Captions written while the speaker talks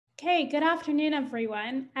Okay, good afternoon,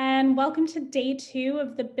 everyone, and welcome to day 2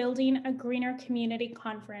 of the Building a Greener Community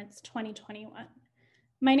Conference 2021.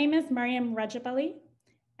 My name is Mariam Rajabali,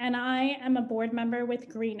 and I am a board member with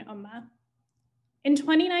Green Ummah. In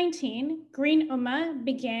 2019, Green Ummah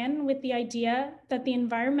began with the idea that the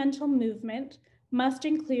environmental movement must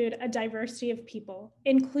include a diversity of people,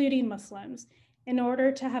 including Muslims, in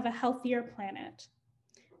order to have a healthier planet.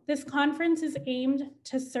 This conference is aimed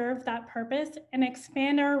to serve that purpose and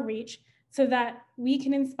expand our reach so that we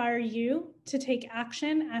can inspire you to take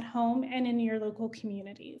action at home and in your local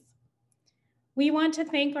communities. We want to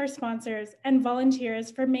thank our sponsors and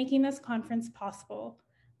volunteers for making this conference possible.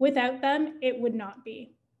 Without them, it would not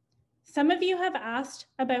be. Some of you have asked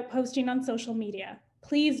about posting on social media.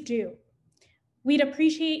 Please do. We'd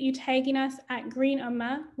appreciate you tagging us at Green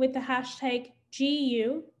Ummah with the hashtag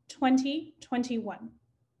GU2021.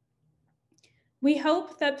 We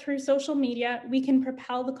hope that through social media, we can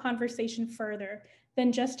propel the conversation further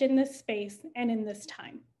than just in this space and in this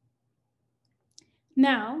time.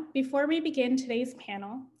 Now, before we begin today's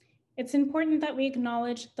panel, it's important that we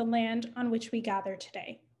acknowledge the land on which we gather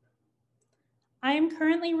today. I am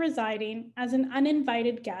currently residing as an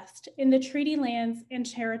uninvited guest in the treaty lands and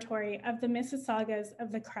territory of the Mississaugas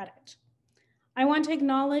of the Credit. I want to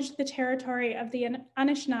acknowledge the territory of the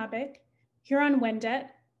Anishinaabeg, Huron-Wendat,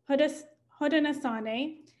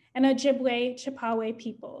 Haudenosaunee, and Ojibwe Chippewa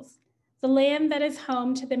peoples, the land that is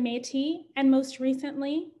home to the Métis and most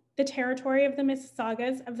recently, the territory of the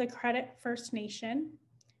Mississaugas of the Credit First Nation,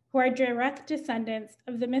 who are direct descendants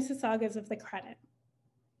of the Mississaugas of the Credit.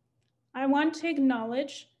 I want to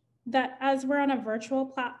acknowledge that as we're on a virtual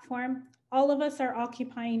platform, all of us are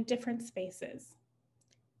occupying different spaces.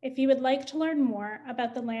 If you would like to learn more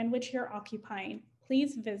about the land which you're occupying,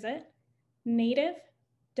 please visit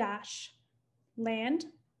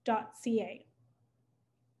native-land.ca.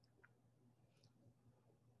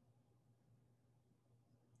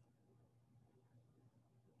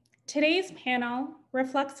 Today's panel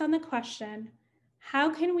reflects on the question, how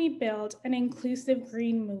can we build an inclusive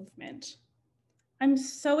green movement? I'm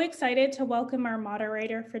so excited to welcome our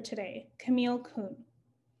moderator for today, Camille Kuhn.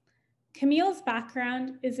 Camille's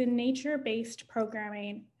background is in nature-based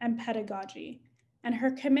programming and pedagogy, and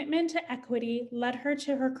her commitment to equity led her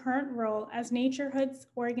to her current role as Naturehoods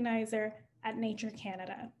organizer at Nature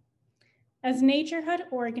Canada. As Naturehood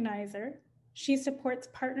organizer, she supports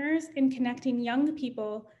partners in connecting young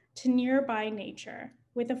people to nearby nature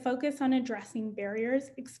with a focus on addressing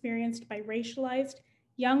barriers experienced by racialized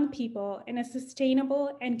young people in a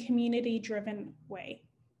sustainable and community-driven way.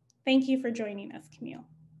 Thank you for joining us, Camille.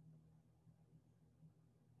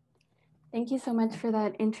 Thank you so much for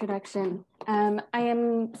that introduction. I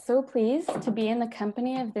am so pleased to be in the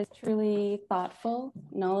company of this truly thoughtful,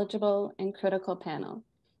 knowledgeable, and critical panel,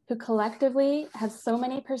 who collectively have so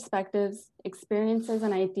many perspectives, experiences,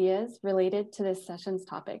 and ideas related to this session's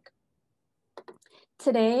topic.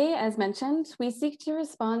 Today, as mentioned, we seek to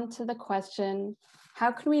respond to the question,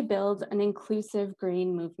 how can we build an inclusive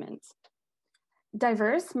green movement?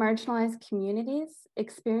 Diverse, marginalized communities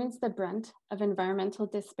experience the brunt of environmental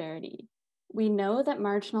disparity. We know that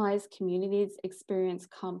marginalized communities experience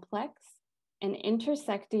complex and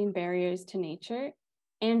intersecting barriers to nature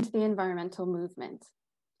and the environmental movement.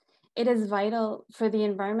 It is vital for the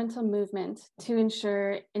environmental movement to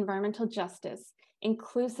ensure environmental justice,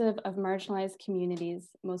 inclusive of marginalized communities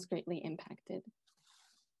most greatly impacted.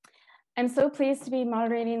 I'm so pleased to be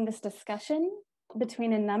moderating this discussion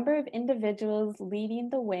between a number of individuals leading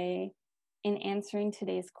the way in answering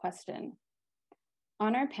today's question.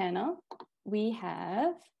 On our panel, we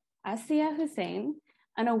have Asiya Hussain,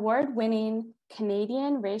 an award-winning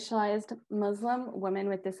Canadian racialized Muslim woman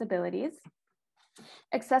with disabilities,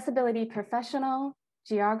 accessibility professional,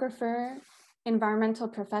 geographer, environmental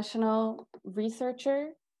professional,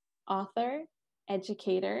 researcher, author,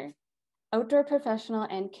 educator, outdoor professional,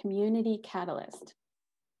 and community catalyst.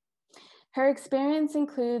 Her experience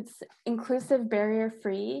includes inclusive,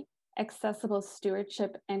 barrier-free, accessible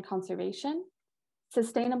stewardship and conservation,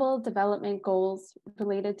 sustainable development goals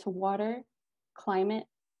related to water, climate,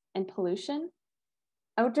 and pollution,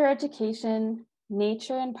 outdoor education,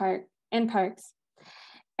 nature and parks,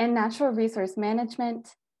 and natural resource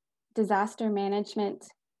management, disaster management,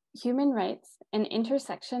 human rights, and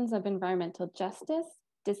intersections of environmental justice,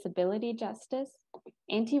 disability justice,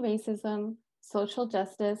 anti-racism, social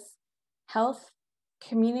justice, health,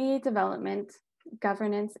 community development,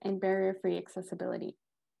 governance, and barrier-free accessibility.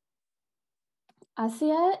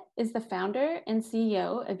 Asiya is the founder and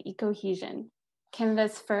CEO of Ecohesion,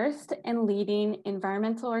 Canada's first and leading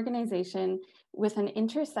environmental organization with an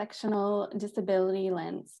intersectional disability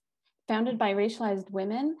lens founded by racialized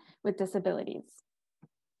women with disabilities.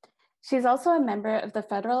 She's also a member of the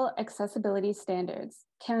Federal Accessibility Standards,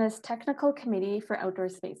 Canada's Technical Committee for Outdoor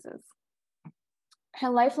Spaces. Her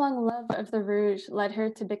lifelong love of the Rouge led her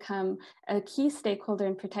to become a key stakeholder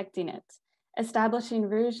in protecting it, establishing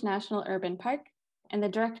Rouge National Urban Park and the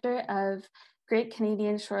director of Great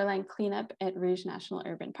Canadian Shoreline Cleanup at Rouge National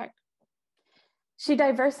Urban Park. She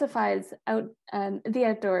diversifies the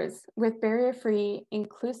outdoors with barrier-free,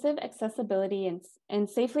 inclusive accessibility and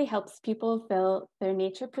safely helps people fill their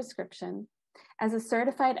nature prescription as a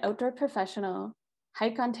certified outdoor professional,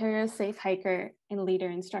 Hike Ontario safe hiker, and leader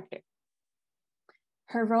instructor.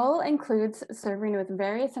 Her role includes serving with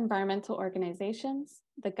various environmental organizations,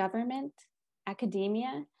 the government,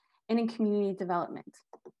 academia, and in community development.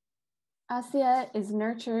 Assia is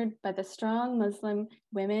nurtured by the strong Muslim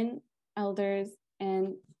women, elders,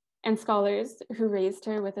 and scholars who raised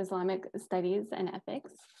her with Islamic studies and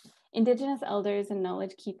ethics, Indigenous elders and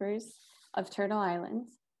knowledge keepers of Turtle Island,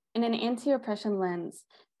 and an anti-oppression lens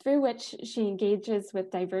through which she engages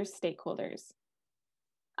with diverse stakeholders.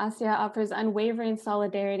 Assia offers unwavering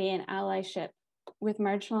solidarity and allyship with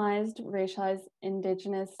marginalized, racialized,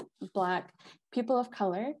 Indigenous, Black, people of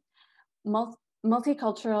color,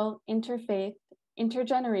 multicultural, interfaith,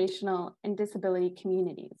 intergenerational, and disability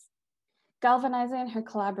communities, galvanizing her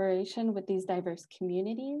collaboration with these diverse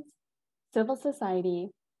communities, civil society,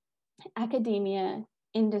 academia,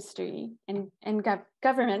 industry, and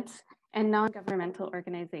governments and non-governmental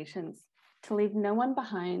organizations to leave no one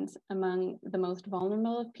behind among the most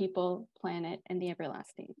vulnerable of people, planet, and the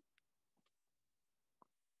everlasting.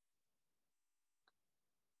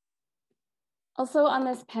 Also on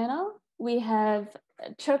this panel, we have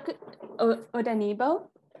Chuck Odanibo,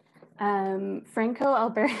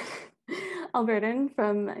 Albertan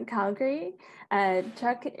from Calgary.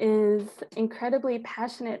 Chuck is incredibly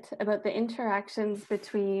passionate about the interactions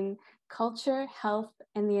between culture, health,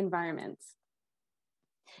 and the environment.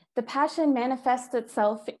 The passion manifests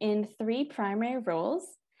itself in three primary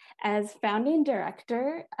roles: as founding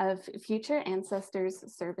director of Future Ancestors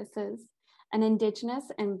Services, an Indigenous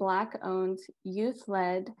and Black-owned,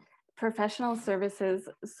 youth-led professional services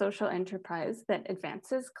social enterprise that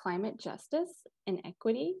advances climate justice and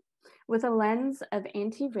equity with a lens of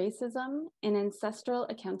anti-racism and ancestral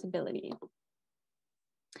accountability.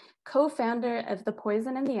 Co-founder of The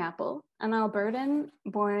Poison in the Apple, an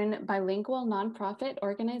Albertan-born bilingual nonprofit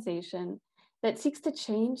organization that seeks to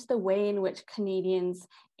change the way in which Canadians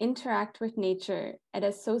interact with nature at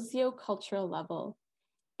a socio-cultural level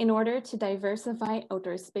in order to diversify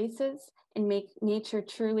outdoor spaces and make nature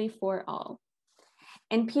truly for all.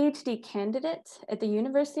 And PhD candidate at the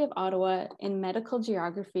University of Ottawa in medical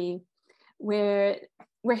geography, where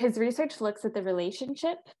his research looks at the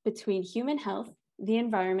relationship between human health, the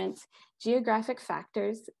environment, geographic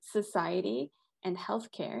factors, society, and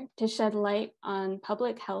healthcare to shed light on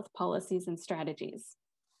public health policies and strategies.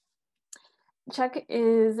 Chuck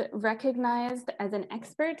is recognized as an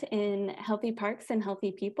expert in healthy parks and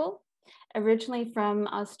healthy people. Originally from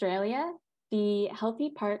Australia, the Healthy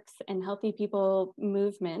Parks and Healthy People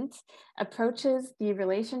movement approaches the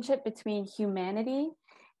relationship between humanity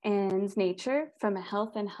and nature from a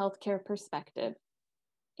health and healthcare perspective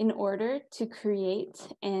in order to create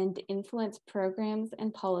and influence programs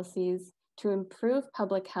and policies to improve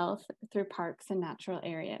public health through parks and natural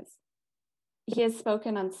areas. He has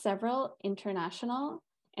spoken on several international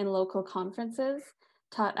and local conferences,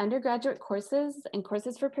 taught undergraduate courses and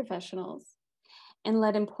courses for professionals, and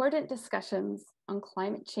led important discussions on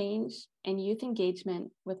climate change and youth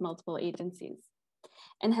engagement with multiple agencies,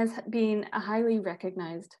 and has been highly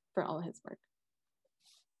recognized for all his work.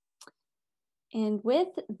 And with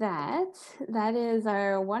that, that is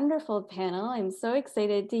our wonderful panel. I'm so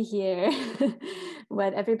excited to hear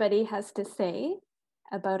what everybody has to say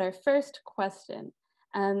about our first question.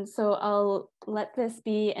 So I'll let this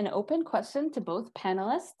be an open question to both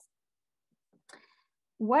panelists.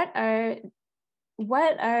 What are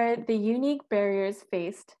the unique barriers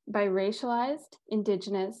faced by racialized,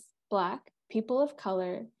 Indigenous, Black, people of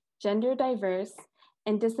color, gender diverse,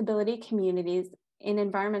 and disability communities in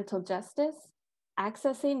environmental justice,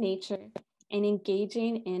 accessing nature, and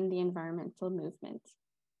engaging in the environmental movement?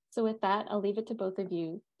 So with that, I'll leave it to both of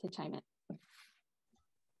you to chime in.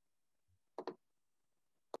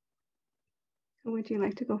 Would you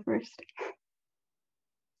like to go first?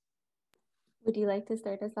 Would you like to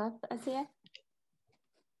start us off, Assia?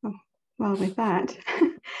 Oh, well, with that,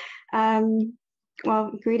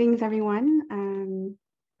 well, greetings everyone.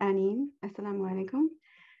 Aneen, assalamu alaikum.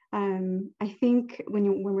 I think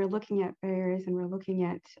when we're looking at barriers and we're looking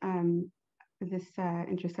at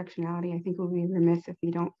intersectionality, I think we'll be remiss if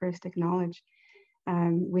we don't first acknowledge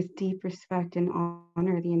with deep respect and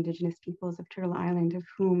honor the Indigenous peoples of Turtle Island, of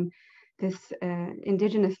whom this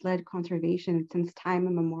Indigenous-led conservation since time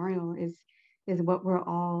immemorial is what we're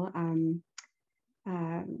all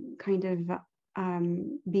kind of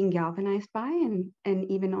being galvanized by, and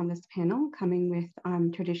even on this panel coming with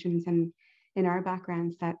traditions and in our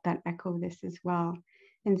backgrounds that echo this as well.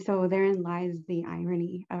 And so therein lies the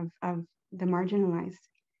irony of the marginalized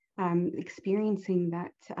experiencing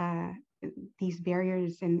that these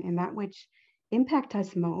barriers and that which impact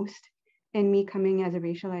us most. And me coming as a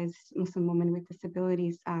racialized Muslim woman with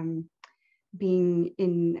disabilities, being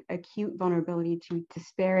in acute vulnerability to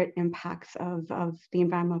disparate impacts of the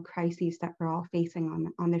environmental crises that we're all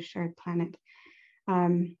facing on this shared planet.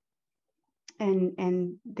 And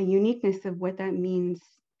the uniqueness of what that means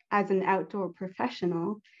as an outdoor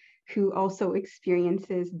professional who also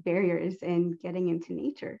experiences barriers in getting into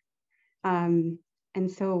nature. And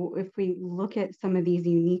so if we look at some of these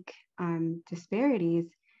unique disparities,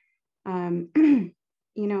 you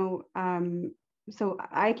know, so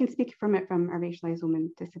I can speak from a racialized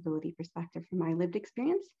woman disability perspective from my lived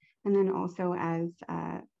experience, and then also as,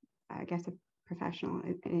 I guess, a professional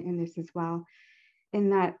in this as well. In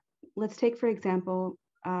that, let's take, for example,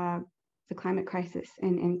 the climate crisis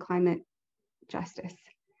and climate justice,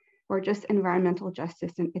 or just environmental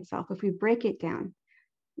justice in itself. If we break it down,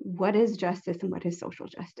 what is justice and what is social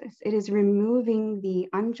justice? It is removing the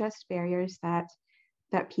unjust barriers that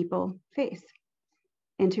people face.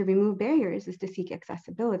 And to remove barriers is to seek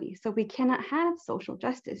accessibility. So we cannot have social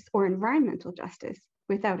justice or environmental justice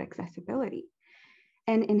without accessibility.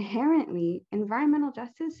 And inherently, environmental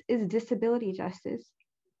justice is disability justice,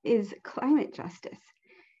 is climate justice.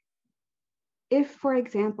 If, for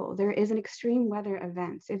example, there is an extreme weather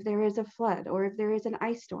event, if there is a flood, or if there is an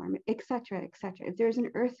ice storm, et cetera, if there's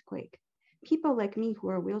an earthquake, people like me who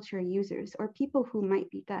are wheelchair users, or people who might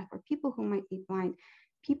be deaf, or people who might be blind,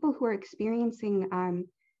 people who are experiencing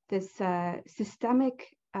this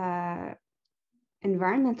systemic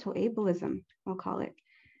environmental ableism, I'll call it,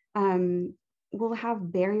 will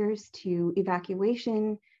have barriers to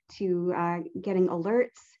evacuation, to getting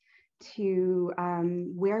alerts, to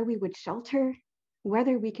where we would shelter,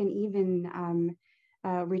 whether we can even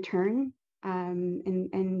return.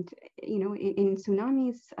 And you know, in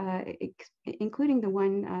tsunamis, including the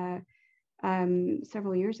one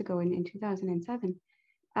several years ago in 2007,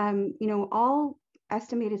 you know, all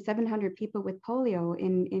estimated 700 people with polio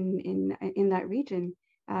in that region,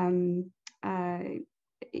 in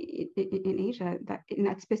Asia, that in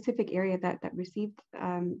that specific area that received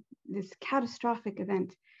this catastrophic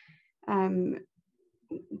event,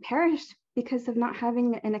 perished because of not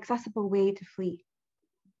having an accessible way to flee.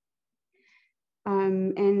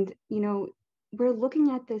 And you know, we're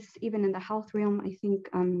looking at this even in the health realm. I think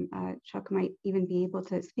Chuck might even be able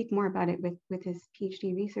to speak more about it with his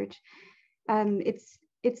PhD research.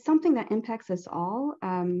 It's something that impacts us all.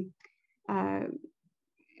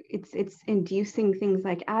 It's inducing things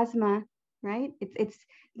like asthma, right?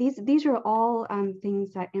 These are all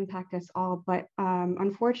things that impact us all, but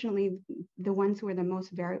unfortunately, the ones who are the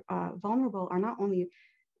most vulnerable are not only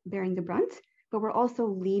bearing the brunt, but we're also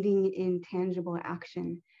leading in tangible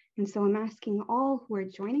action. And so I'm asking all who are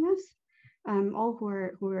joining us, all who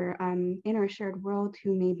are in our shared world,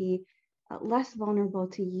 who may be less vulnerable,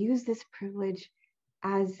 to use this privilege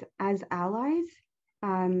as allies,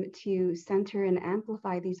 to center and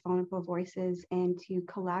amplify these vulnerable voices, and to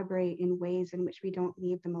collaborate in ways in which we don't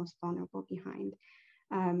leave the most vulnerable behind.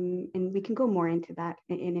 And we can go more into that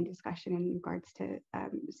in a discussion in regards to,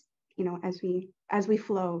 you know, as we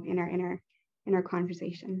flow in our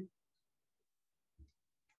conversation.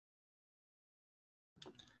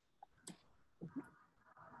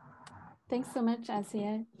 Thanks so much,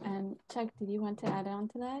 Asia. And Chuck, did you want to add on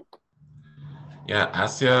to that? Yeah,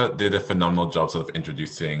 Asia did a phenomenal job sort of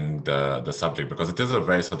introducing the subject, because it is a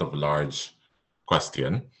very sort of large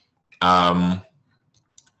question.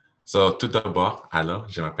 So tout d'abord, hello,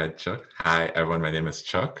 je m'appelle Chuck. Hi, everyone, my name is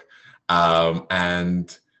Chuck.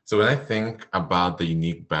 And so when I think about the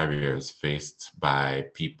unique barriers faced by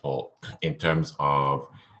people in terms of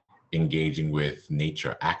engaging with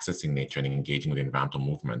nature, accessing nature, and engaging with the environmental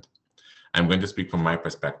movement, I'm going to speak from my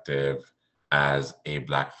perspective as a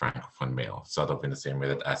Black Francophone male, sort of in the same way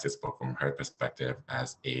that Asia spoke from her perspective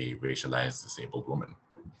as a racialized disabled woman.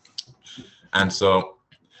 And so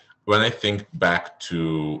when I think back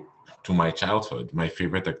to my childhood, my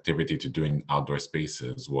favorite activity to do in outdoor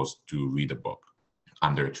spaces was to read a book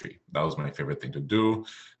under a tree. That was my favorite thing to do.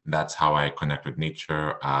 That's how I connect with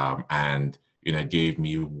nature. And it gave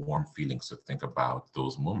me warm feelings to think about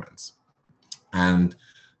those moments. And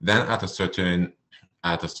then at a certain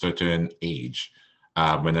age,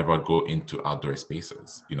 whenever I go into outdoor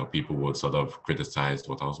spaces, people would sort of criticize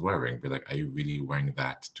what I was wearing. Be like, "Are you really wearing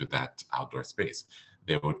that to that outdoor space?"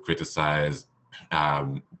 They would criticize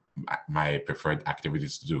my preferred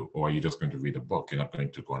activities to do. Or are you just going to read a book? You're not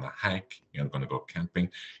going to go on a hike. You're not going to go camping.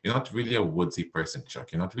 You're not really a woodsy person,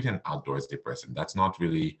 Chuck. You're not really an outdoorsy person. That's not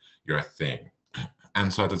really your thing.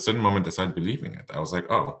 And so at a certain moment, I started believing it. I was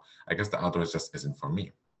like, oh, I guess the outdoors just isn't for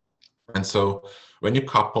me. And so when you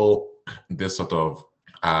couple this sort of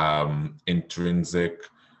intrinsic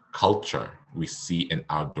culture we see in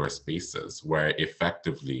outdoor spaces, where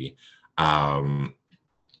effectively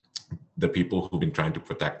the people who've been trying to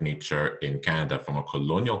protect nature in Canada from a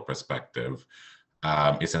colonial perspective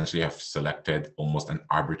essentially have selected almost an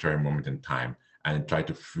arbitrary moment in time and tried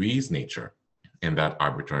to freeze nature in that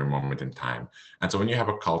arbitrary moment in time. And so when you have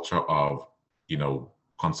a culture of,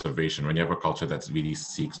 conservation, when you have a culture that really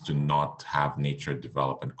seeks to not have nature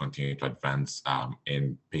develop and continue to advance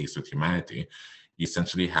in pace with humanity, you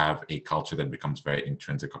essentially have a culture that becomes very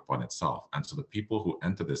intrinsic upon itself. And so the people who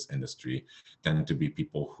enter this industry tend to be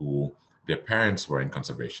people who their parents were in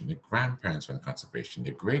conservation, their grandparents were in conservation,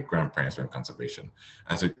 their great-grandparents were in conservation.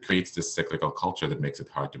 And so it creates this cyclical culture that makes it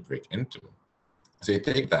hard to break into. So you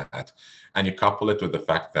take that and you couple it with the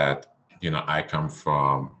fact that, I come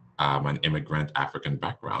from an immigrant African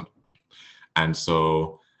background. And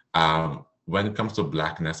so when it comes to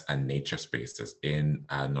Blackness and nature spaces in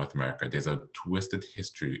North America, there's a twisted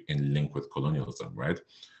history in link with colonialism, right?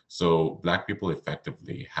 So Black people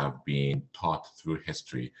effectively have been taught through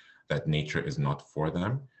history that nature is not for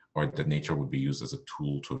them, or that nature would be used as a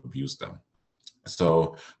tool to abuse them.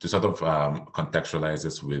 So to sort of contextualize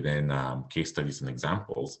this within case studies and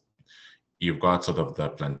examples, you've got sort of the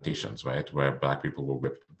plantations, right, where Black people were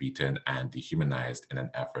whipped, beaten, and dehumanized in an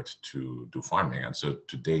effort to do farming. And so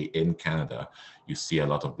today in Canada, you see a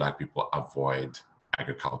lot of Black people avoid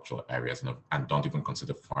agricultural areas and don't even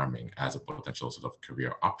consider farming as a potential sort of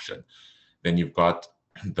career option. Then you've got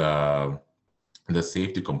the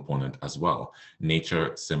safety component as well.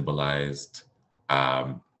 Nature symbolized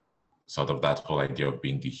sort of that whole idea of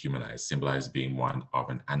being dehumanized, symbolized being one of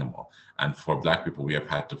an animal. And for Black people, we have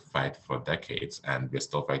had to fight for decades, and we're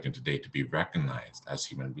still fighting today to be recognized as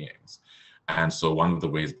human beings. And so one of the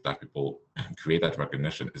ways Black people create that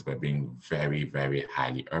recognition is by being very, very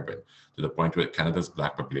highly urban, to the point where Canada's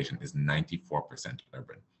Black population is 94%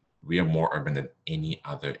 urban. We are more urban than any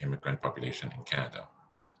other immigrant population in Canada.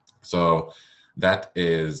 So that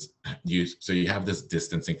is, so you have this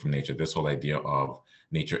distancing from nature, this whole idea of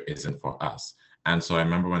nature isn't for us. And so I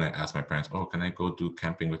remember when I asked my parents, oh, can I go do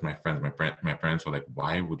camping with my friends? My parents were like,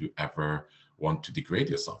 why would you ever want to degrade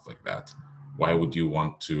yourself like that? Why would you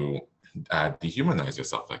want to dehumanize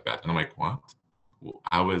yourself like that? And I'm like, what?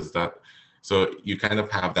 How is that? So you kind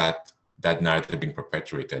of have that narrative being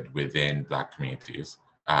perpetuated within Black communities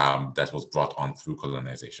that was brought on through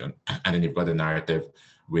colonization. And then you've got a narrative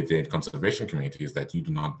within conservation communities that you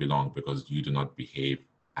do not belong because you do not behave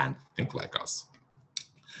and think like us.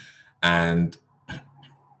 And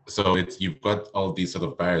so you've got all these sort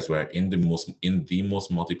of barriers where in the most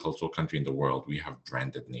multicultural country in the world, we have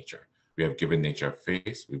branded nature. We have given nature a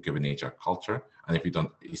face, we've given nature a culture. And if you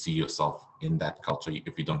don't see yourself in that culture,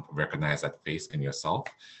 if you don't recognize that face in yourself,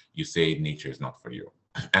 you say nature is not for you.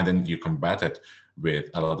 And then you combat it with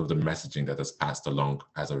a lot of the messaging that has passed along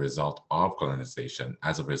as a result of colonization,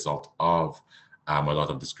 as a result of a lot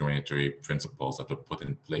of discriminatory principles that were put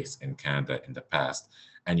in place in Canada in the past.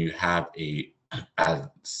 And you have a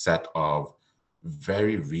set of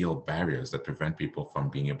very real barriers that prevent people from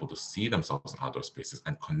being able to see themselves in outdoor spaces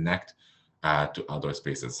and connect to outdoor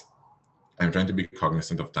spaces. I'm trying to be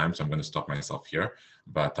cognizant of time, so I'm going to stop myself here,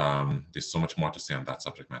 but there's so much more to say on that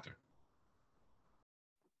subject matter.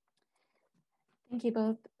 Thank you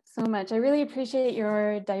both so much. I really appreciate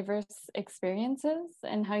your diverse experiences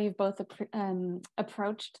and how you've both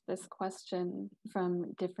approached this question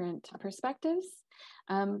from different perspectives.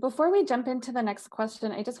 Before we jump into the next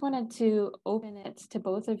question, I just wanted to open it to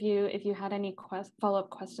both of you if you had any follow-up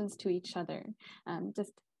questions to each other,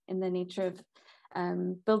 just in the nature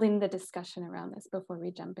of building the discussion around this before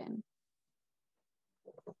we jump in.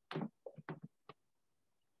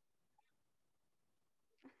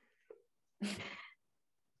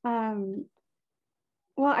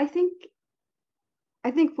 Well, I think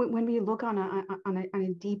when we look on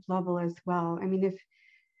a deep level as well, I mean,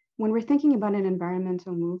 when we're thinking about an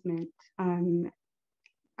environmental movement,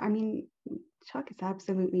 I mean, Chuck is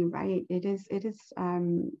absolutely right. It is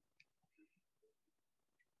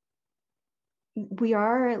we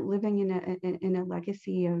are living in a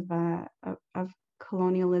legacy of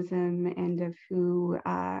colonialism and of who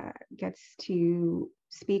gets to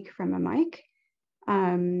speak from a mic,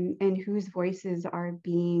 and whose voices are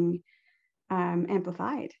being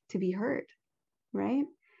amplified to be heard, right?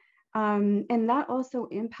 And that also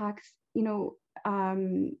impacts,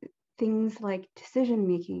 things like decision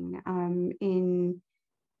making in,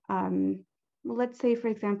 let's say, for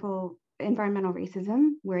example, environmental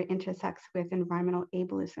racism, where it intersects with environmental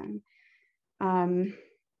ableism,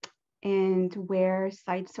 and where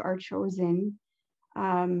sites are chosen,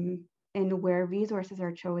 and where resources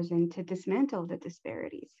are chosen to dismantle the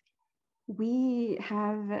disparities. We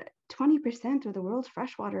have 20% of the world's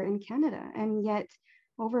freshwater in Canada, and yet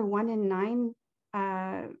over 1 in 9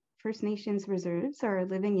 First Nations reserves are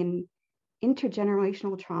living in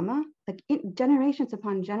intergenerational trauma, like generations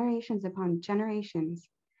upon generations upon generations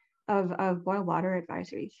of boil water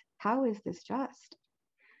advisories. How is this just?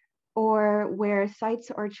 Or where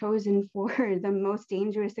sites are chosen for the most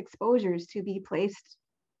dangerous exposures to be placed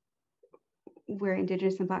where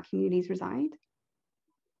Indigenous and Black communities reside,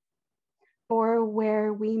 or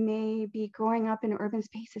where we may be growing up in urban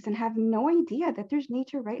spaces and have no idea that there's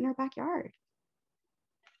nature right in our backyard,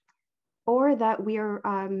 or that we are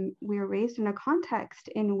raised in a context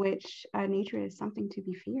in which nature is something to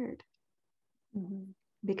be feared,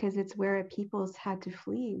 because it's where peoples had to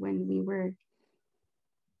flee when we were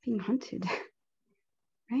being hunted,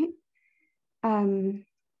 right?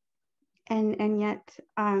 And yet,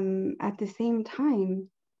 at the same time,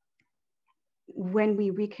 when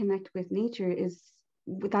we reconnect with nature,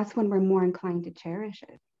 that's when we're more inclined to cherish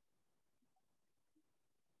it.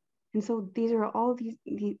 And so these are all these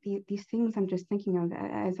things I'm just thinking of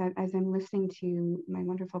as I'm listening to my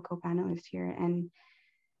wonderful co-panelists here, and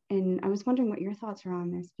I was wondering what your thoughts are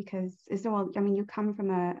on this, because Isabel, I mean, you come from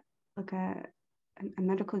a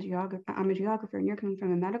medical geographer. I'm a geographer, and you're coming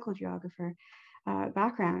from a medical geographer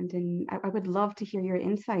background, and I would love to hear your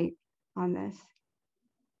insight on this.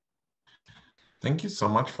 Thank you so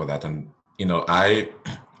much for that. And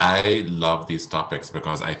I love these topics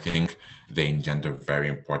because I think they engender very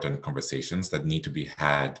important conversations that need to be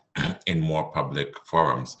had in more public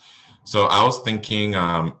forums. So I was thinking,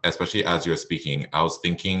 especially as you're speaking, I was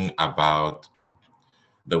thinking about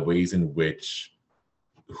the ways in which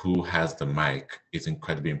who has the mic is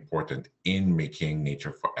incredibly important in making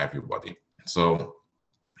nature for everybody. So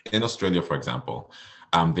in Australia, for example,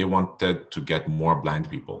 they wanted to get more blind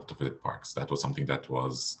people to visit parks. That was something that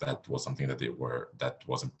was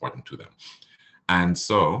important to them. And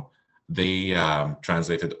so they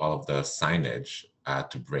translated all of the signage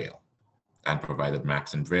to Braille and provided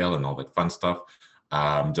maps in Braille and all that fun stuff,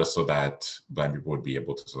 just so that blind people would be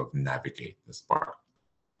able to sort of navigate this park.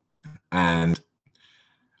 And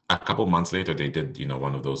a couple months later, they did,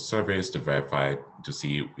 one of those surveys to verify, to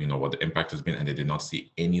see, what the impact has been, and they did not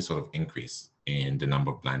see any sort of increase in the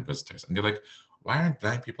number of blind visitors. And they're like, why aren't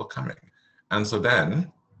blind people coming? And so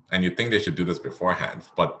then, and you'd think they should do this beforehand,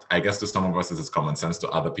 but I guess to some of us, this is common sense. To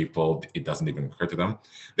other people, it doesn't even occur to them.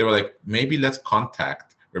 They were like, maybe let's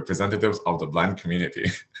contact representatives of the blind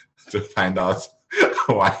community to find out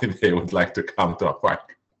why they would like to come to a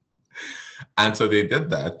park. And so they did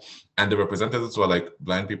that. And the representatives were like,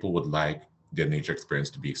 blind people would like their nature experience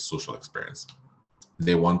to be a social experience.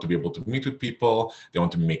 They want to be able to meet with people. They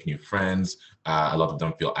want to make new friends. A lot of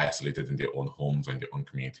them feel isolated in their own homes or in their own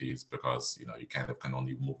communities because, you kind of can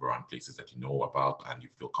only move around places that you know about and you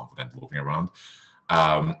feel confident moving around.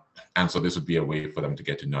 And so this would be a way for them to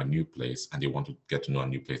get to know a new place, and they want to get to know a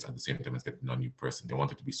new place at the same time as get to know a new person. They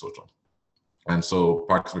want it to be social. And so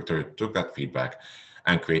Parks Victoria took that feedback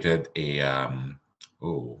and created a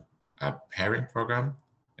pairing program.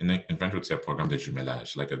 In French, would say a program de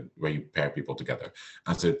jumelage, where you pair people together.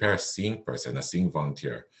 And so you pair a seeing person, a seeing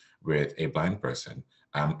volunteer, with a blind person.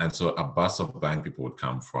 And so a bus of blind people would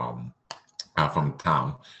come from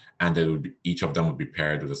town, and each of them would be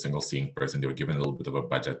paired with a single seeing person. They were given a little bit of a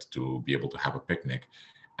budget to be able to have a picnic.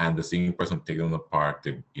 And the seeing person would take them to the park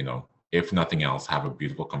to, if nothing else, have a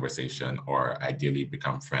beautiful conversation, or ideally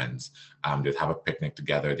become friends. They'd have a picnic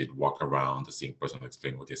together. They'd walk around. The seeing person would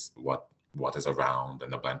explain what is around,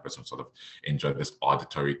 and the blind person would sort of enjoy this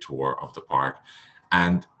auditory tour of the park.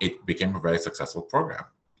 And it became a very successful program.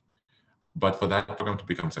 But for that program to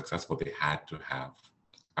become successful, they had to have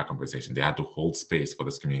a conversation. They had to hold space for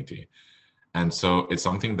this community. And so it's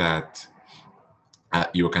something that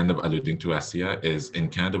you were kind of alluding to, Asia, is in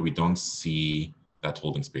Canada, we don't see that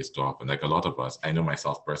holding space too often. Like a lot of us, I know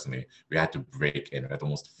myself personally, we had to break in, we had to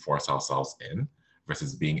almost force ourselves in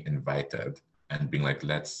versus being invited and being like,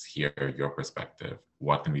 let's hear your perspective.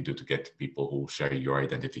 What can we do to get people who share your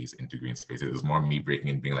identities into green spaces? It was more me breaking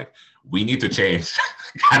in, being like, we need to change.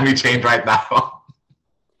 Can we change right now?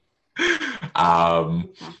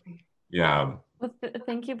 Yeah. Well,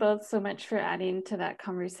 thank you both so much for adding to that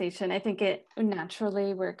conversation. I think it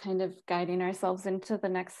naturally, we're kind of guiding ourselves into the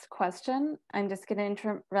next question. I'm just going to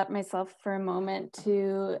interrupt myself for a moment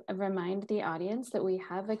to remind the audience that we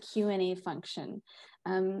have a Q&A function.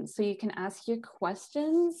 So you can ask your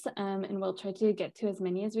questions and we'll try to get to as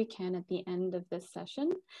many as we can at the end of this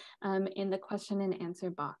session in the question and answer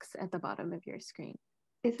box at the bottom of your screen.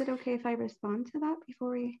 Is it okay if I respond to that before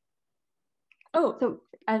we? Oh, so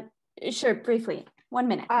sure, briefly, 1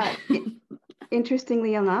 minute.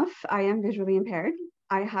 Interestingly enough, I am visually impaired.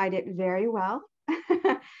 I hide it very well.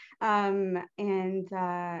 And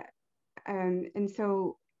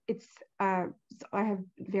so it's, so I have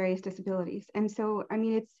various disabilities. And so, I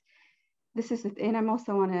mean, and I'm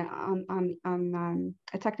also on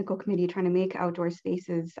a technical committee trying to make outdoor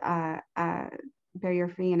spaces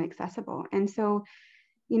barrier-free and accessible. And so,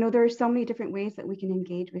 you know, there are so many different ways that we can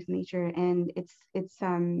engage with nature, and it's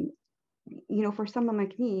you know, for someone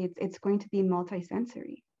like me, it's going to be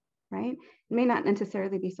multi-sensory, right? It may not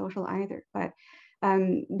necessarily be social either, but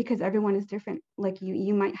because everyone is different. Like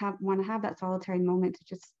you might want to have that solitary moment to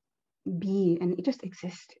just be and just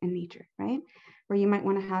exist in nature, right? Or you might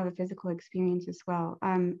want to have a physical experience as well.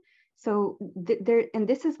 So and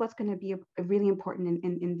this is what's going to be a really important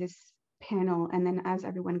in this panel, and then as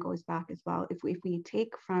everyone goes back as well, if we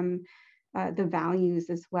take from the values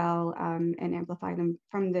as well and amplify them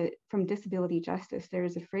from disability justice,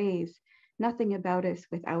 there's a phrase, nothing about us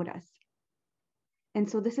without us. And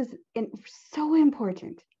so this is so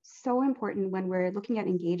important when we're looking at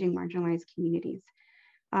engaging marginalized communities.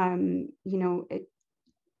 You know,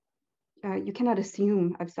 you cannot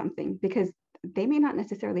assume of something because they may not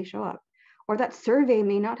necessarily show up, or that survey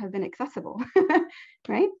may not have been accessible,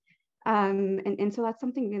 right? And so that's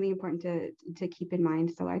something really important to keep in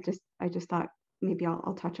mind. So I just thought maybe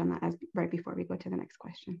I'll touch on that right before we go to the next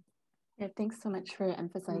question. Yeah, thanks so much for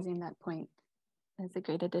emphasizing that point. That's a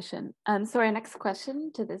great addition. So our next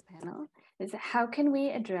question to this panel is, how can we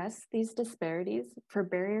address these disparities for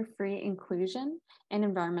barrier-free inclusion and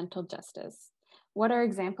environmental justice? What are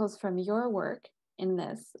examples from your work in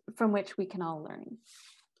this from which we can all learn?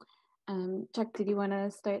 Chuck, did you want to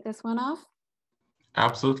start this one off?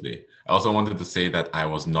 Absolutely. I also wanted to say that I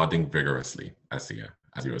was nodding vigorously as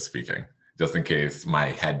you were speaking, just in case my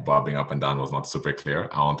head bobbing up and down was not super clear.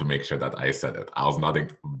 I want to make sure that I said it. I was nodding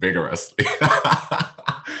vigorously.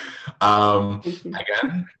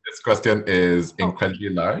 Again, this question is incredibly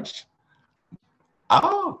large.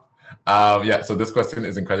 Yeah, so this question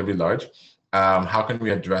is incredibly large. How can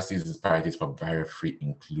we address these disparities for barrier-free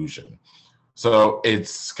inclusion? So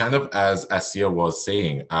it's kind of, as Asia was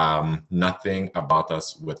saying, nothing about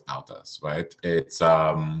us without us, right? It's,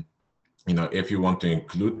 you know, if you want to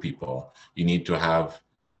include people, you need to have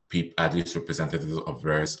at least representatives of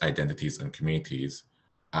various identities and communities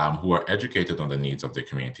who are educated on the needs of their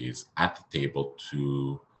communities at the table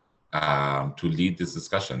to lead these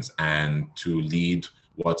discussions and to lead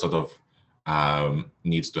what sort of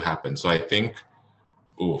needs to happen. So I think,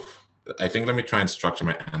 let me try and structure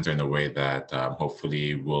my answer in a way that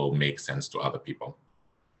hopefully will make sense to other people.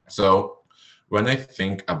 So when I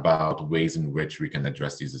think about ways in which we can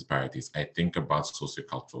address these disparities, I think about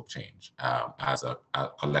sociocultural change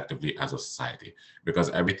collectively as a society, because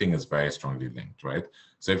everything is very strongly linked, right?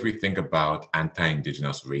 So if we think about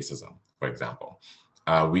anti-Indigenous racism, for example,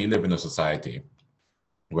 we live in a society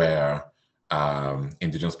where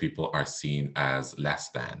Indigenous people are seen as less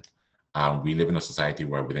than. We live in a society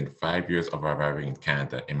where within 5 years of arriving in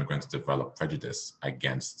Canada, immigrants develop prejudice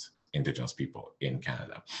against Indigenous people in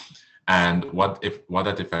Canada. And what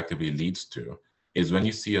that effectively leads to is when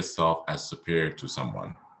you see yourself as superior to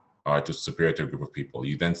someone or superior to a group of people,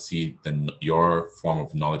 you then see your form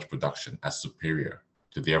of knowledge production as superior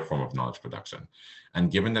to their form of knowledge production.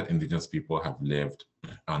 And given that Indigenous people have lived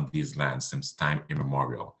on these lands since time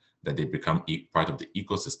immemorial, that they become part of the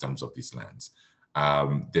ecosystems of these lands,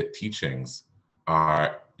 their teachings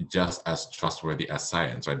are just as trustworthy as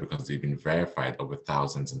science, right? Because they've been verified over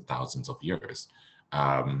thousands and thousands of years.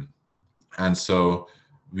 And so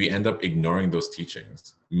we end up ignoring those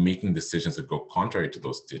teachings, making decisions that go contrary to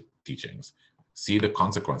those teachings, see the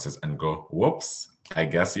consequences and go, whoops, I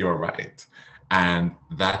guess you're right. And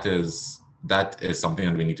that is something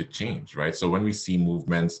that we need to change, right? So when we see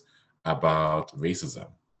movements about racism,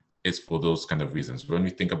 it's for those kind of reasons. When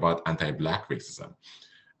we think about anti-Black racism,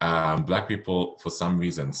 Black people, for some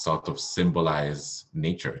reason, sort of symbolize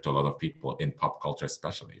nature to a lot of people in pop culture,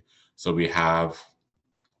 especially. So we have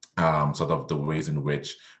sort of the ways in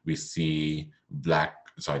which we see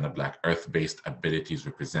Earth-based abilities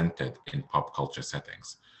represented in pop culture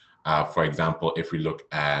settings. For example, if we look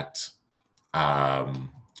at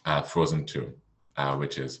Frozen 2,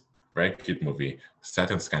 which is a very cute movie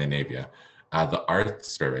set in Scandinavia, the earth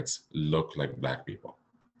spirits look like Black people.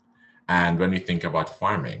 And when we think about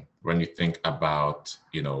farming, when we think about,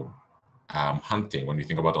 hunting, when we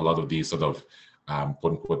think about a lot of these sort of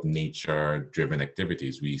quote unquote nature-driven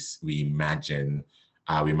activities, we imagine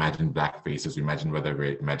Black faces. We imagine, whether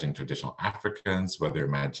we're imagining traditional Africans, whether we're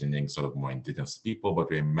imagining sort of more indigenous people, but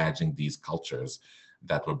we're imagining these cultures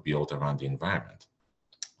that were built around the environment.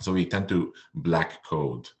 So we tend to Black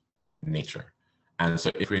code nature. And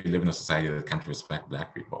so if we live in a society that can't respect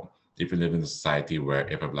Black people, if we live in a society where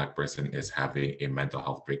if a Black person is having a mental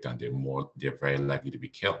health breakdown, they're very likely to be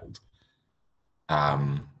killed.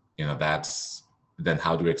 Then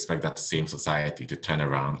how do we expect that same society to turn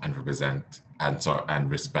around and represent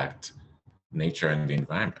and respect nature and the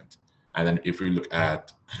environment? And then if we look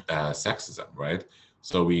at sexism, right?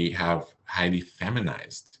 So we have highly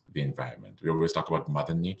feminized the environment. We always talk about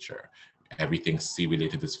Mother Nature. Everything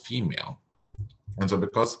C-related is female. And so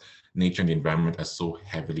because nature and the environment are so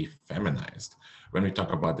heavily feminized, when we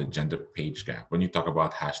talk about the gender page gap, when you talk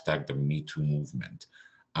about hashtag the Me Too movement,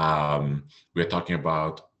 we're talking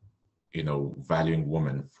about, valuing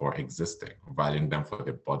women for existing, valuing them for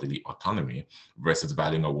their bodily autonomy versus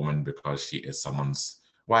valuing a woman because she is someone's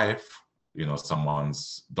wife,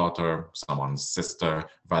 someone's daughter, someone's sister,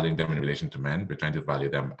 valuing them in relation to men. We're trying to value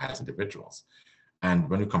them as individuals. And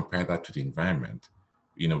when we compare that to the environment,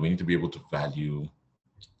 we need to be able to value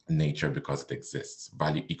nature because it exists,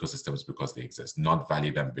 value ecosystems because they exist, not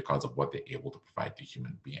value them because of what they're able to provide to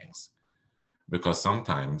human beings. Because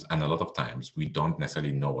sometimes, and a lot of times, we don't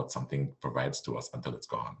necessarily know what something provides to us until it's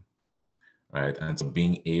gone, right? And so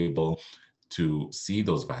being able to see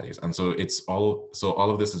those values. And so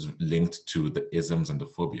all of this is linked to the isms and the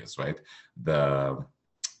phobias, right? The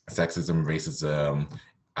sexism, racism,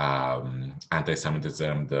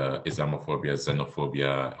 anti-Semitism, the Islamophobia,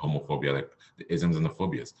 xenophobia, homophobia, like the isms and the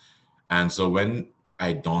phobias. And so when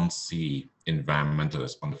I don't see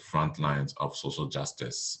environmentalists on the front lines of social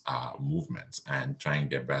justice movements and trying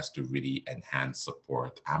their best to really enhance,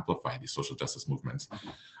 support, amplify these social justice movements,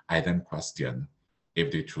 I then question if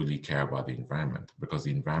they truly care about the environment, because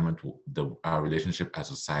the environment, our relationship as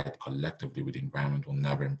a society collectively with the environment will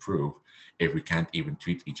never improve if we can't even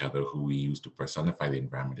treat each other who we use to personify the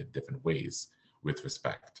environment in different ways with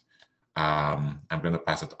respect. I'm going to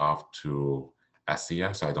pass it off to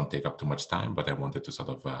Asiya, so I don't take up too much time, but I wanted to sort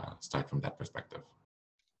of start from that perspective.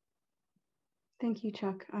 Thank you,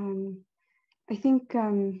 Chuck. I think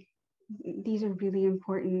these are really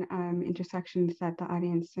important intersections that the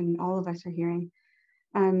audience and all of us are hearing.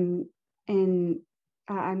 And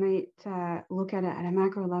I might look at it at a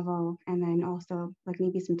macro level, and then also like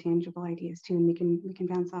maybe some tangible ideas too, and we can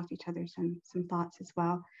bounce off each other some thoughts as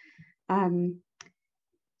well.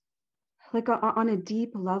 Like on a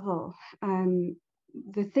deep level,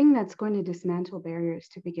 the thing that's going to dismantle barriers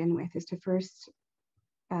to begin with is to first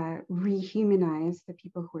rehumanize the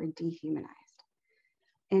people who are dehumanized.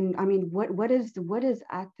 And I mean, what is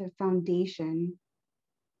at the foundation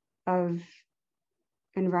of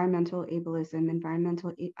environmental ableism,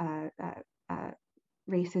 environmental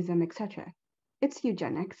racism, etc.? It's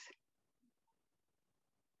eugenics,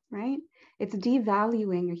 right? It's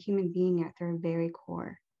devaluing a human being at their very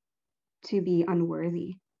core to be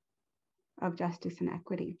unworthy of justice and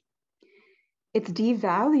equity. It's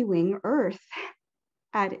devaluing Earth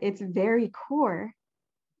at its very core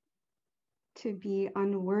to be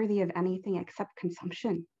unworthy of anything except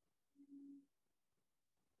consumption,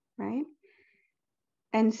 right?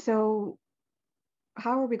 And so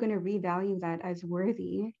how are we going to revalue that as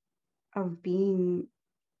worthy of being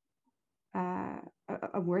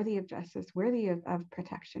worthy of justice, worthy of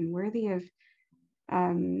protection, worthy of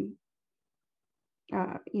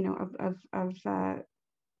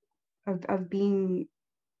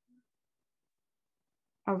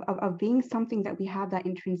being something that we have that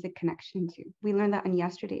intrinsic connection to? We learned that on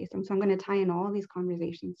yesterday, so I'm going to tie in all of these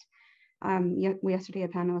conversations. Yesterday, a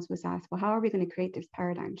panelist was asked, well, how are we going to create this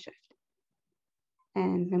paradigm shift?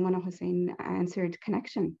 And Maimona Hussein answered,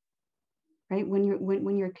 connection, right?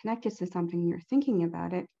 When you're connected to something, you're thinking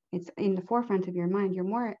about it, it's in the forefront of your mind, you're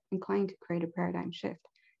more inclined to create a paradigm shift.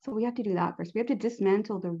 So we have to do that first. We have to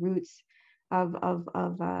dismantle the roots of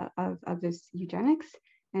this eugenics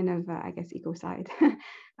and of, I guess, ecocide.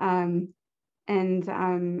 And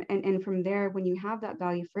from there, when you have that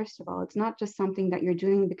value, first of all, it's not just something that you're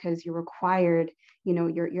doing because you're required,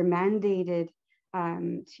 you're mandated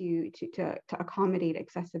to accommodate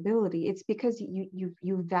accessibility. It's because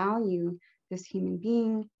you value this human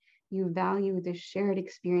being, you value this shared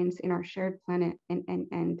experience in our shared planet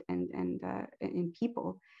and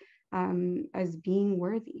people as being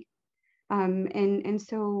worthy. And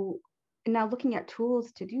so now looking at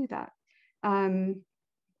tools to do that.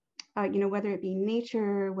 Whether it be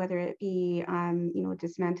nature, whether it be,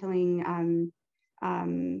 dismantling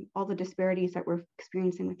all the disparities that we're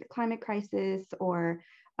experiencing with the climate crisis, or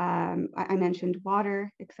I mentioned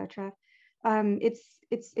water, etc.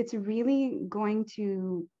 It's really going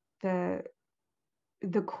to the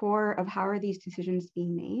core of how are these decisions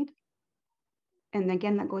being made. And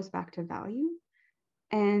again, that goes back to value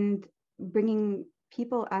and bringing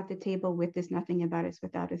people at the table with this nothing about us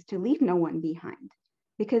without us to leave no one behind.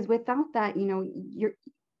 Because without that,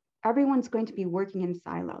 everyone's going to be working in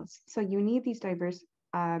silos. So you need these diverse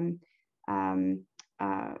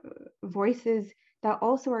voices that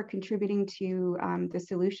also are contributing to the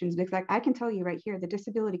solutions. Because I can tell you right here, the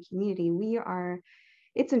disability community,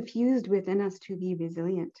 it's infused within us to be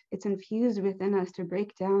resilient. It's infused within us to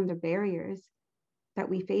break down the barriers that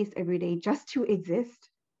we face every day just to exist,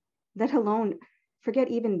 let alone forget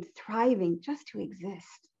even thriving, just to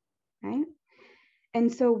exist, right? And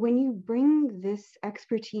so when you bring this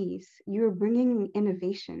expertise, you're bringing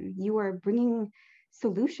innovation, you are bringing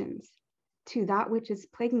solutions to that which is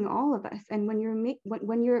plaguing all of us. And when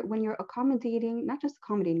you're accommodating, not just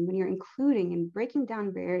accommodating, when you're including and breaking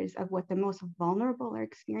down barriers of what the most vulnerable are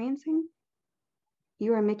experiencing,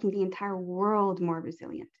 you are making the entire world more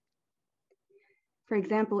resilient. For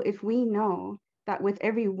example, if we know that with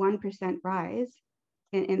every 1% rise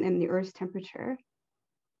in the Earth's temperature,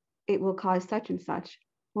 it will cause such and such.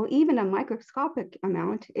 Well, even a microscopic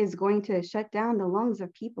amount is going to shut down the lungs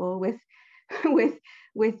of people with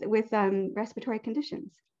respiratory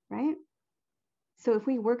conditions, right? So if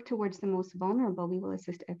we work towards the most vulnerable, we will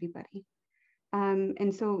assist everybody.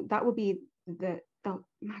 And so that will be the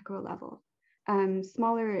macro level.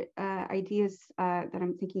 Smaller ideas that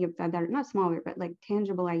I'm thinking of that are not smaller, but like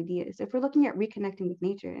tangible ideas. If we're looking at reconnecting with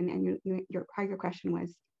nature, and how your question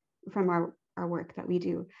was from our work that we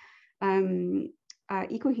do,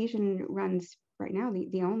 Ecohesion runs right now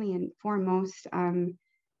the only and foremost.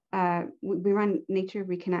 We run Nature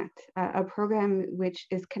Reconnect, a program which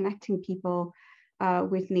is connecting people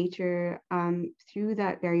with nature through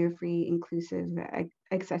that barrier-free, inclusive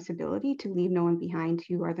accessibility to leave no one behind,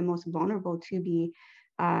 who are the most vulnerable to be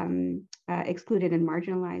excluded and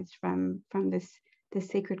marginalized from this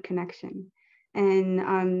sacred connection.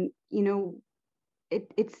 And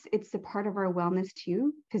it's a part of our wellness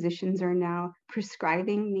too. Physicians are now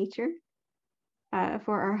prescribing nature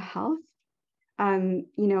for our health. And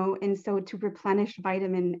so to replenish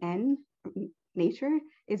vitamin N, nature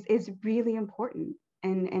is really important.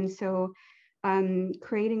 And so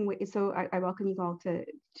creating, so I welcome you all to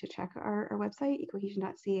check our website,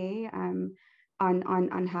 ecohesion.ca,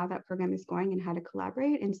 on how that program is going and how to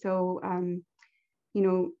collaborate. And so,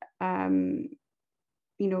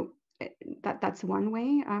 that's one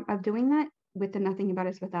way of doing that. With the Nothing About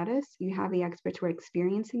Us Without Us, you have the experts who are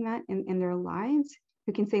experiencing that in their lives,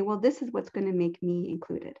 who can say, well, this is what's going to make me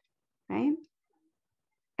included, right?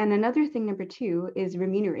 And another thing, number two, is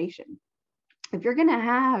remuneration. If you're going to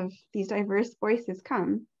have these diverse voices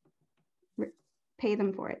come, pay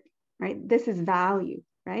them for it, right? This is value,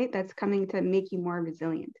 right? That's coming to make you more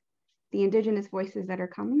resilient. The Indigenous voices that are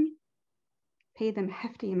coming, pay them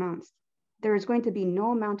hefty amounts. There is going to be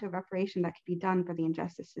no amount of reparation that can be done for the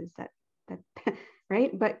injustices that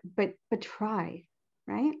right? But try,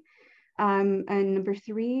 right? And number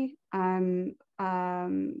three, we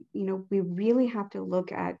really have to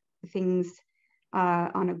look at things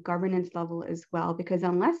on a governance level as well, because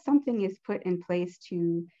unless something is put in place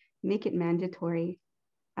to make it mandatory,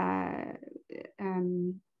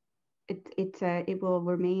 it will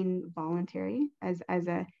remain voluntary as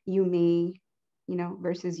a you may,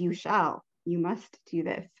 versus you shall, you must do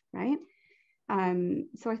this, right?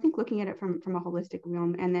 So I think looking at it from a holistic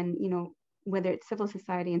realm, and then, whether it's civil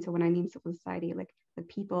society, and so when I mean civil society, like the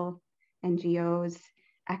people, NGOs,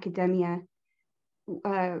 academia,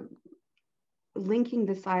 linking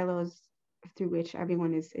the silos through which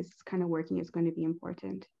everyone is kind of working is going to be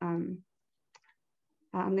important. I'm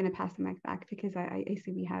going to pass the mic back because I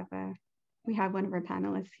see we have one of our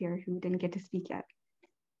panelists here who didn't get to speak yet.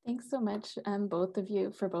 Thanks so much, both of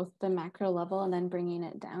you, for both the macro level and then bringing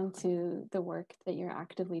it down to the work that you're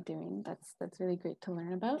actively doing. That's really great to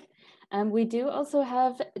learn about. We do also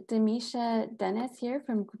have Demisha Dennis here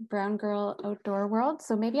from Brown Girl Outdoor World.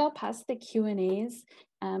 So maybe I'll pass the Q&As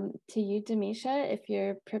to you, Demisha, if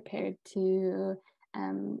you're prepared to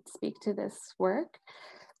speak to this work.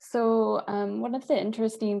 So one of the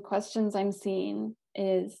interesting questions I'm seeing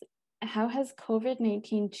is, how has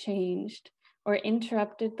COVID-19 changed or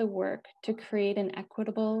interrupted the work to create an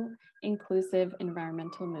equitable, inclusive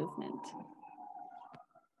environmental movement?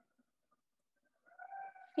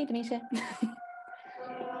 Hey, Demisha.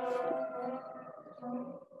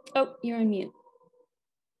 Oh, you're on mute.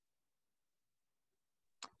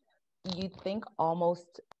 You'd think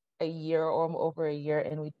almost a year or over a year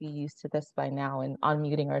and we'd be used to this by now and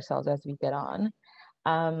unmuting ourselves as we get on.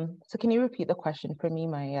 So can you repeat the question for me?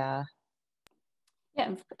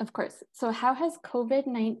 Yeah, of course. So how has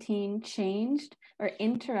COVID-19 changed or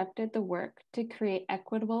interrupted the work to create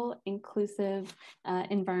equitable, inclusive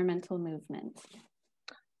environmental movements?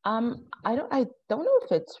 I don't know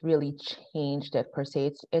if it's really changed it per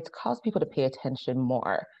se. It's caused people to pay attention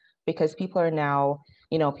more, because people are now,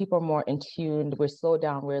 people are more in tune. We're slowed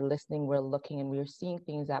down, we're listening, we're looking, and we're seeing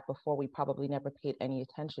things that before we probably never paid any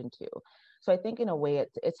attention to. So I think in a way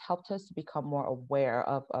it's helped us to become more aware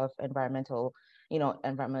of environmental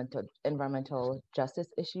justice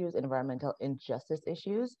issues, environmental injustice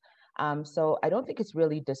issues. So I don't think it's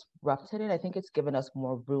really disrupted it. I think it's given us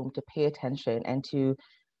more room to pay attention and to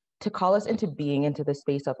call us into being into the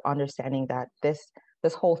space of understanding that this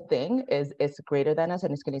whole thing is greater than us,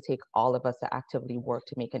 and it's going to take all of us to actively work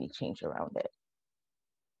to make any change around it.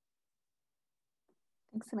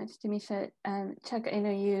 Thanks so much, Demisha. Chuck, I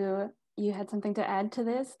know you had something to add to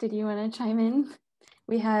this. Did you want to chime in?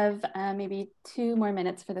 We have maybe 2 more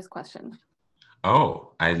minutes for this question.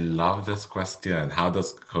 Oh, I love this question. How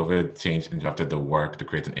does COVID change interrupted the work to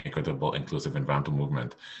create an equitable, inclusive environmental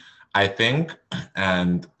movement? I think,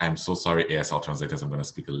 and I'm so sorry, ASL translators, I'm going to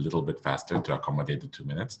speak a little bit faster to accommodate the 2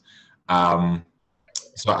 minutes.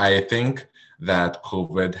 So I think that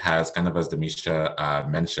COVID has, kind of as Demisha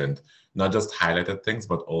mentioned, not just highlighted things,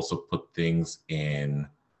 but also put things in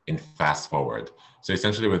fast forward. So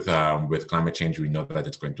essentially with climate change, we know that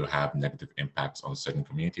it's going to have negative impacts on certain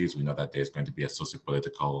communities. We know that there's going to be a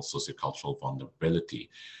sociopolitical, sociocultural vulnerability.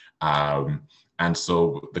 And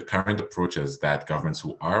so the current approaches that governments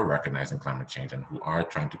who are recognizing climate change and who are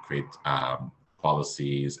trying to create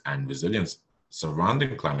policies and resilience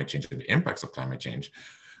surrounding climate change and the impacts of climate change,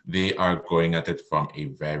 they are going at it from a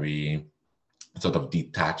very sort of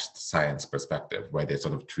detached science perspective, where they're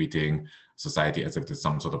sort of treating society as if it's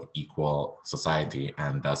some sort of equal society,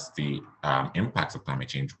 and thus the impacts of climate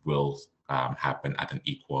change will happen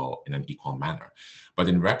in an equal manner. But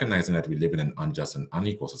in recognizing that we live in an unjust and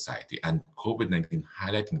unequal society, and COVID-19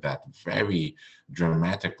 highlighting that very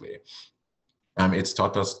dramatically, it's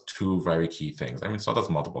taught us 2 very key things. I mean, it's taught us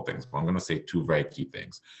multiple things, but I'm going to say 2 very key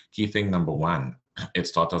things. Key thing number 1,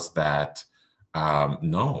 it's taught us that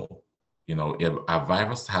no, if a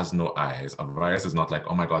virus has no eyes. A virus is not like,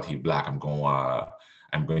 oh my God, he's Black, I'm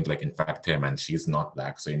going to like infect him, and she's not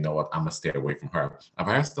Black, so you know what, I'm gonna stay away from her. A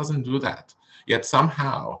virus doesn't do that. Yet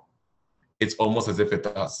somehow it's almost as if it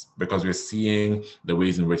does, because we're seeing the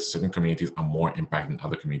ways in which certain communities are more impacted than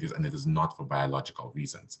other communities, and it is not for biological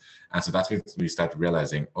reasons. And so that's when we start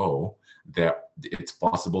realizing, oh, it's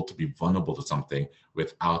possible to be vulnerable to something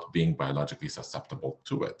without being biologically susceptible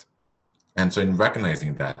to it. And so in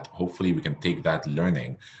recognizing that, hopefully we can take that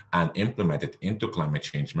learning and implement it into climate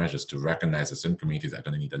change measures to recognize that certain communities are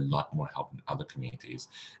going to need a lot more help than other communities.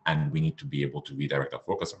 And we need to be able to redirect our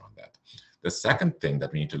focus around that. The second thing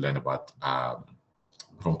that we need to learn about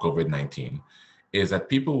from COVID-19 is that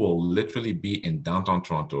people will literally be in downtown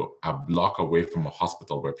Toronto, a block away from a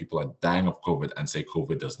hospital where people are dying of COVID, and say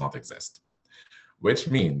COVID does not exist, which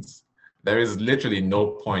means there is literally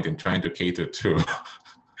no point in trying to cater to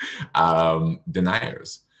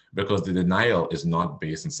deniers, because the denial is not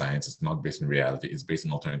based in science, it's not based in reality, it's based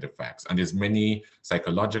in alternative facts. And there's many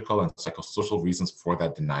psychological and psychosocial reasons for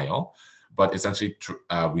that denial. But essentially,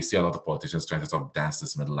 we see a lot of politicians trying to sort of dance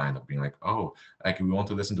this middle line of being like, oh, like we want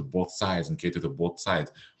to listen to both sides and cater to both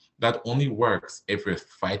sides. That only works if we're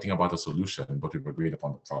fighting about a solution, but we've agreed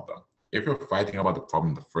upon the problem. If you're fighting about the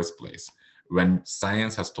problem in the first place, when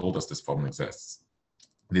science has told us this problem exists,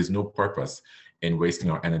 there's no purpose in wasting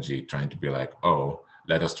our energy trying to be like, oh,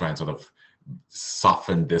 let us try and sort of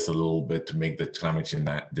soften this a little bit to make the climate change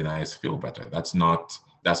deniers feel better. That's not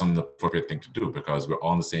an appropriate thing to do, because we're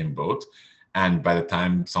all in the same boat. And by the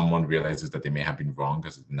time someone realizes that they may have been wrong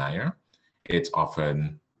as a denier, it's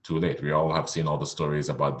often too late. We all have seen all the stories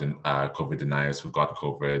about the COVID deniers who got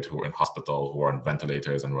COVID, who were in hospital, who were on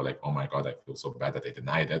ventilators, and were like, oh my God, I feel so bad that they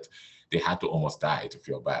denied it. They had to almost die to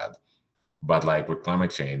feel bad. But like with climate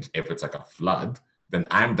change, if it's like a flood, then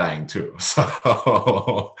I'm dying too.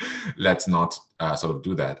 So let's not sort of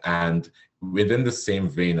do that. And within the same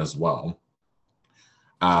vein as well,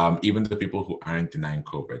 even the people who aren't denying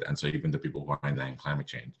COVID, and so even the people who aren't denying climate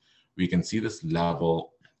change, we can see this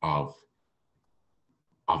level of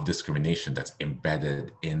discrimination that's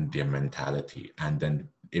embedded in their mentality. And then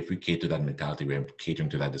if we cater to that mentality, we're catering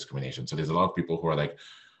to that discrimination. So there's a lot of people who are like,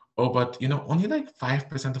 oh, but only like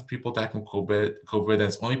 5% of people die from COVID, and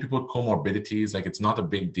it's only people with comorbidities, like it's not a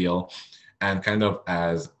big deal. And kind of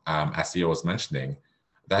as Asiya was mentioning,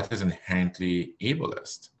 that is inherently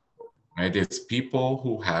ableist, right? It's people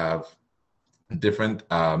who have different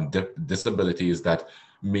disabilities that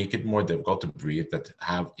make it more difficult to breathe, that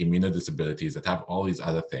have immunodisabilities, that have all these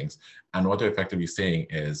other things. And what they're effectively saying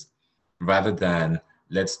is, rather than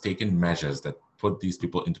let's take in measures that put these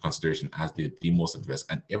people into consideration as the most at risk,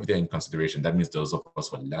 and if they're in consideration, that means those of us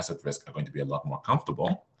who are less at risk are going to be a lot more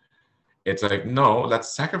comfortable. It's like, no,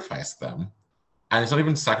 let's sacrifice them. And it's not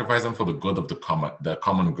even sacrifice them for the good of the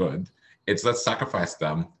common good. It's let's sacrifice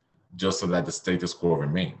them just so that the status quo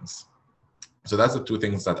remains. So that's the two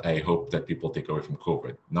things that I hope that people take away from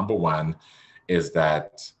COVID. Number one is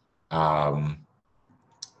that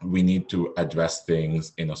we need to address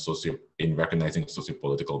things in recognizing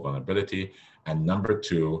sociopolitical vulnerability. And number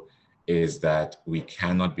two is that we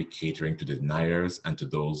cannot be catering to the deniers and to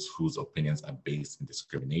those whose opinions are based in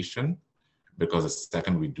discrimination, because the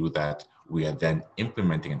second we do that, we are then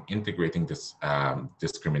implementing and integrating this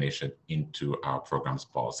discrimination into our programs,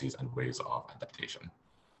 policies, and ways of adaptation.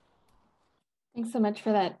 Thanks so much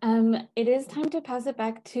for that. It is time to pass it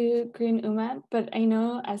back to Green Umma, but I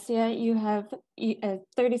know, Asiya, you have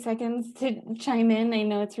 30 seconds to chime in. I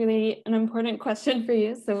know it's really an important question for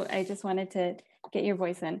you, so I just wanted to get your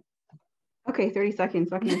voice in. Okay, 30 seconds,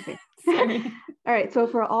 what can I say? Sorry. All right, so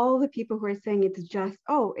for all the people who are saying it's just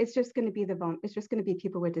going to be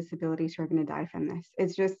people with disabilities who are going to die from this.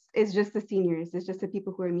 It's just the seniors, it's just the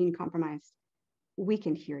people who are immune compromised. We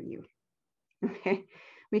can hear you, okay?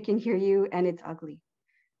 We can hear you, and it's ugly.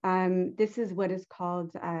 This is what is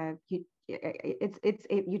called it's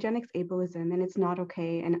eugenics ableism, and it's not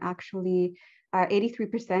okay. And actually,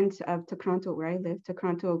 83% of Toronto, where I live,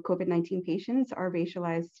 Toronto COVID-19 patients are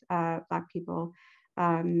racialized Black people,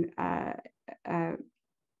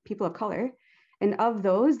 people of color, and of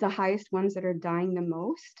those, the highest ones that are dying the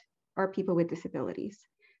most are people with disabilities.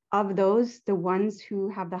 Of those, the ones who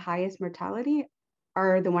have the highest mortality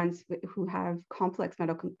are the ones who have complex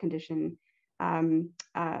medical condition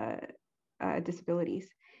disabilities.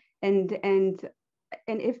 And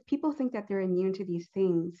if people think that they're immune to these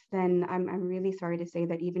things, then I'm really sorry to say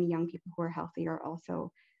that even young people who are healthy are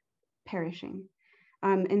also perishing.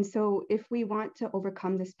 And so if we want to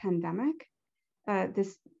overcome this pandemic,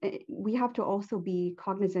 we have to also be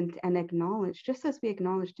cognizant and acknowledge, just as we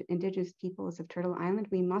acknowledged Indigenous peoples of Turtle Island,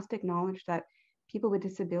 we must acknowledge that people with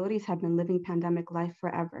disabilities have been living pandemic life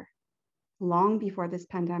forever, long before this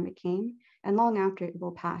pandemic came and long after it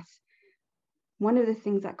will pass. One of the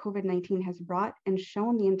things that COVID-19 has brought and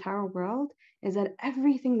shown the entire world is that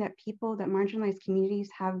everything that marginalized communities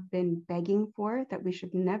have been begging for, that we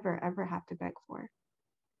should never, ever have to beg for,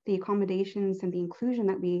 the accommodations and the inclusion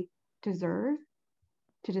that we deserve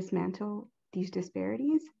to dismantle these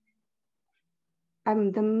disparities.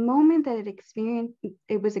 The moment that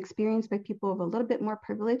it was experienced by people of a little bit more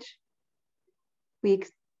privilege,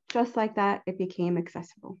 just like that, it became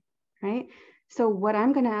accessible, right? So what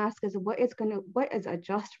I'm going to ask is, what is a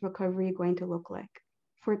just recovery going to look like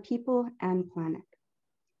for people and planet?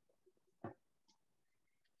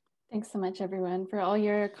 Thanks so much, everyone, for all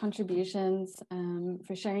your contributions,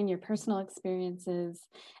 for sharing your personal experiences,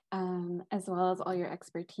 as well as all your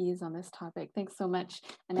expertise on this topic. Thanks so much.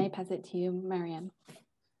 And I pass it to you, Mariam.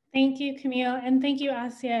 Thank you, Camille. And thank you,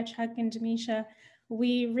 Asiya, Chuck, and Demisha.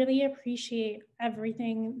 We really appreciate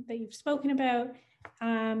everything that you've spoken about.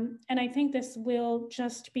 And I think this will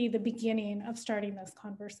just be the beginning of starting this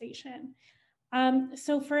conversation.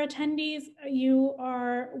 So for attendees, you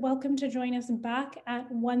are welcome to join us back at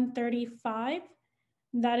 1:35.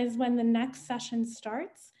 That is when the next session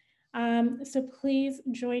starts. So please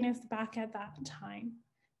join us back at that time.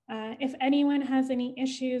 If anyone has any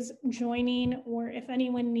issues joining, or if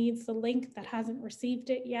anyone needs the link that hasn't received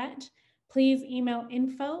it yet, please email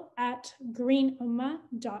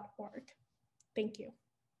info@greenumma.org. Thank you.